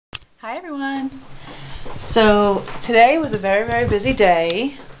Hi everyone. So today was a very, very busy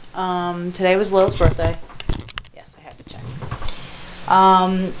day. Today was Lil's birthday. Yes, I had to check.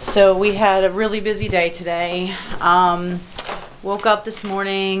 So we had a really busy day today. Woke up this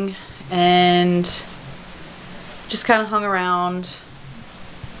morning and just kind of hung around.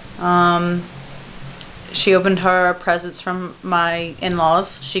 She opened her presents from my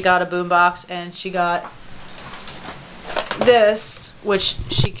in-laws. She got a boombox and she got this, which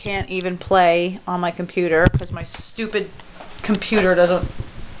she can't even play on my computer because my stupid computer doesn't.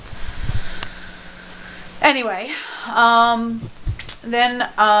 Anyway, then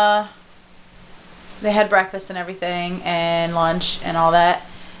they had breakfast and everything and lunch and all that,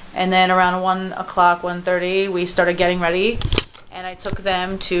 and then around 1 o'clock, 1:30, we started getting ready and I took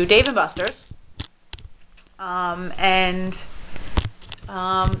them to Dave & Buster's. It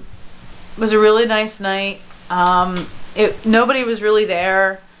was a really nice night. Nobody was really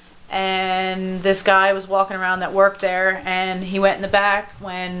there, and this guy was walking around that worked there, and he went in the back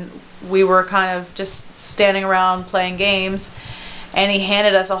when we were kind of just standing around playing games, and he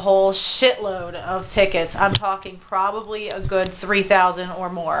handed us a whole shitload of tickets. I'm talking probably a good 3,000 or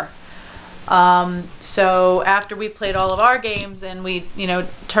more. So after we played all of our games and we,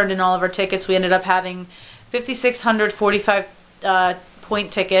 turned in all of our tickets, we ended up having 5,645 point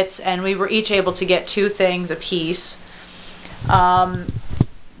tickets, and we were each able to get 2 things apiece.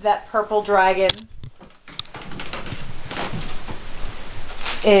 That purple dragon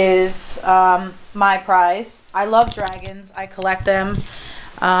is my prize. I love dragons. I collect them.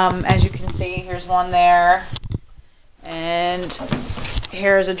 As you can see, here's one there, and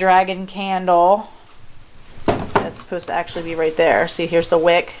here's a dragon candle. That's supposed to actually be right there. See, here's the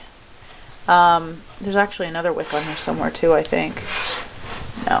wick. There's actually another wick on here somewhere too, I think.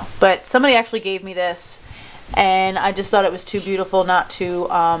 No, but somebody actually gave me this, and I just thought it was too beautiful not to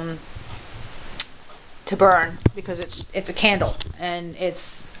burn, because it's a candle and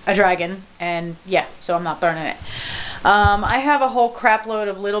it's a dragon, and yeah, so I'm not burning it. I have a whole crap load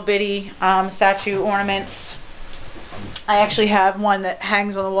of little bitty statue ornaments. I actually have one that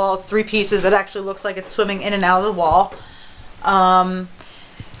hangs on the wall. It's 3 pieces. It actually looks like it's swimming in and out of the wall.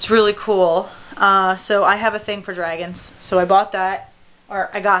 It's really cool. So I have a thing for dragons. So I bought that, or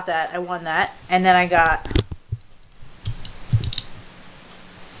I got that. I won that. And then I got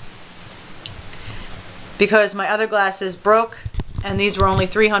because my other glasses broke and these were only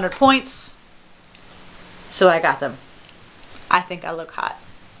 300 points. So I got them. I think I look hot.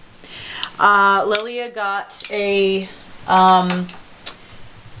 Lilia got a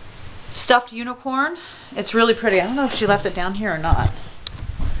stuffed unicorn. It's really pretty. I don't know if she left it down here or not.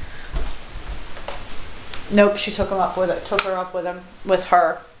 Nope, she took him up with it. Took her up with him, with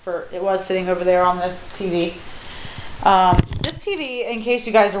her. For it was sitting over there on the TV. This TV, in case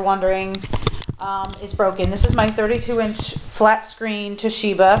you guys are wondering, is broken. This is my 32-inch flat screen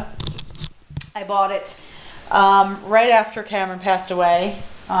Toshiba. I bought it right after Cameron passed away,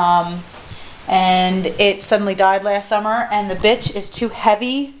 and it suddenly died last summer. And the bitch is too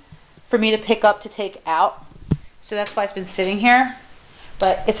heavy for me to pick up to take out, so that's why it's been sitting here.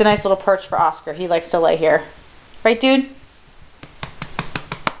 But it's a nice little perch for Oscar. He likes to lay here. Right, dude?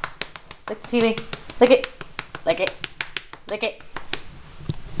 Lick the TV. Lick it. Lick it. Lick it.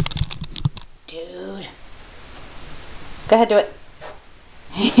 Dude. Go ahead, do it.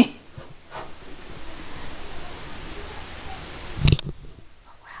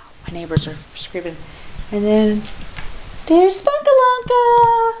 Oh, wow. My neighbors are screaming. And then there's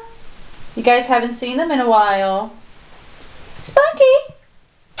Spunkalonka. You guys haven't seen them in a while. Spunky.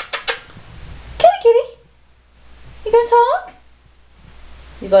 Kitty, you gonna talk?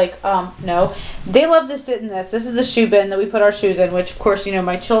 He's like, no. They love to sit in this. This is the shoe bin that we put our shoes in, which of course,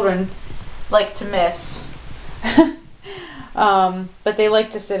 my children like to miss. But they like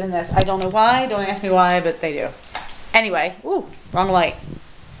to sit in this. I don't know why. Don't ask me why, but they do. Anyway, ooh, wrong light.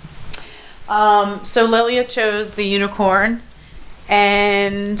 So Lilia chose the unicorn,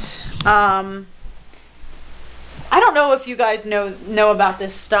 and I don't know if you guys know about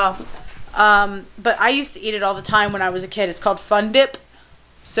this stuff. But I used to eat it all the time when I was a kid. It's called Fun Dip.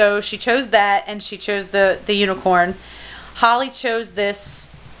 So she chose that, and she chose the unicorn. Holly chose this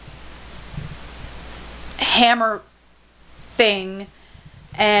hammer thing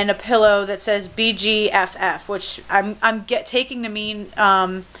and a pillow that says BGFF, which I'm taking to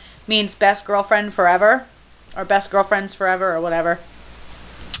means best girlfriend forever, or best girlfriends forever, or whatever.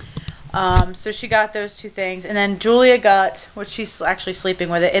 So she got those 2 things, and then Julia got, which she's actually sleeping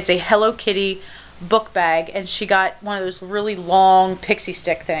with it, it's a Hello Kitty book bag, and she got one of those really long pixie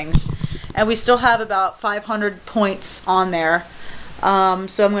stick things, and we still have about 500 points on there.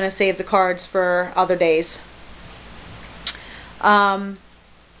 So I'm going to save the cards for other days. And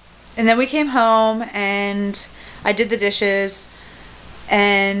then we came home and I did the dishes,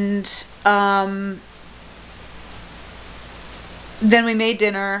 and then we made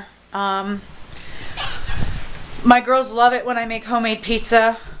dinner. My girls love it when I make homemade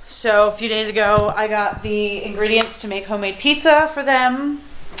pizza. So a few days ago I got the ingredients to make homemade pizza for them.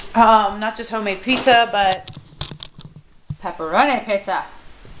 Not just homemade pizza, but pepperoni pizza.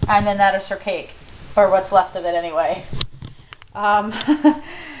 And then that is her cake, or what's left of it anyway. I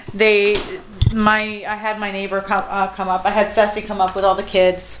had my neighbor come up. I had Ceci come up with all the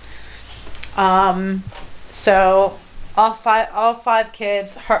kids. So all five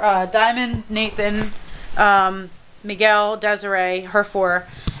kids, her, Diamond, Nathan, Miguel, Desiree, her 4,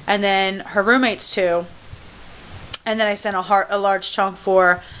 and then her roommates 2. And then I sent a large chunk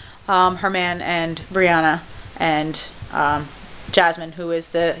for Herman and Brianna and Jasmine, who is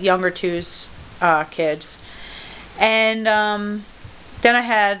the younger 2's kids. And then I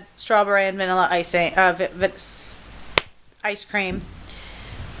had strawberry and vanilla ice cream.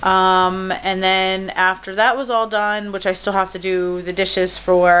 And then after that was all done, which I still have to do the dishes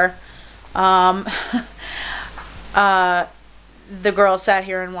for, the girls sat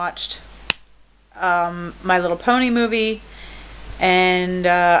here and watched My Little Pony movie, and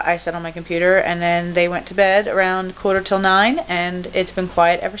I sat on my computer, and then they went to bed around 9:15, and it's been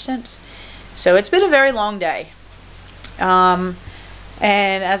quiet ever since. So it's been a very long day.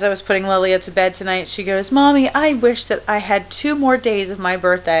 And as I was putting Lilia to bed tonight, she goes, "Mommy, I wish that I had 2 more days of my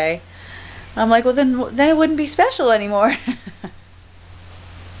birthday." I'm like, well, then it wouldn't be special anymore.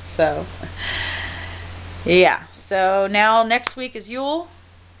 So, yeah. So now next week is Yule.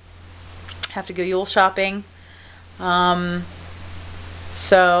 Have to go Yule shopping. And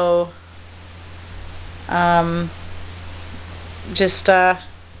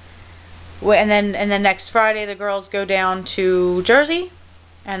then next Friday the girls go down to Jersey,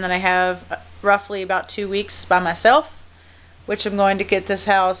 and then I have roughly about 2 weeks by myself, which I'm going to get this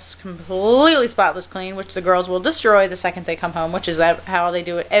house completely spotless clean, which the girls will destroy the second they come home, which is how they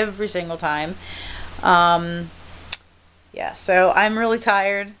do it every single time. Yeah, so I'm really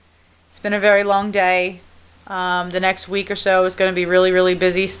tired. It's been a very long day. The next week or so is going to be really, really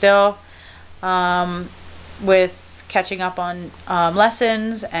busy still, with catching up on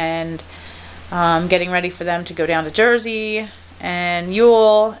lessons and getting ready for them to go down to Jersey and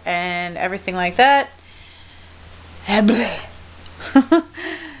Yule and everything like that.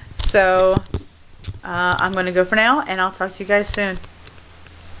 So I'm going to go for now, and I'll talk to you guys soon.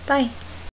 Bye.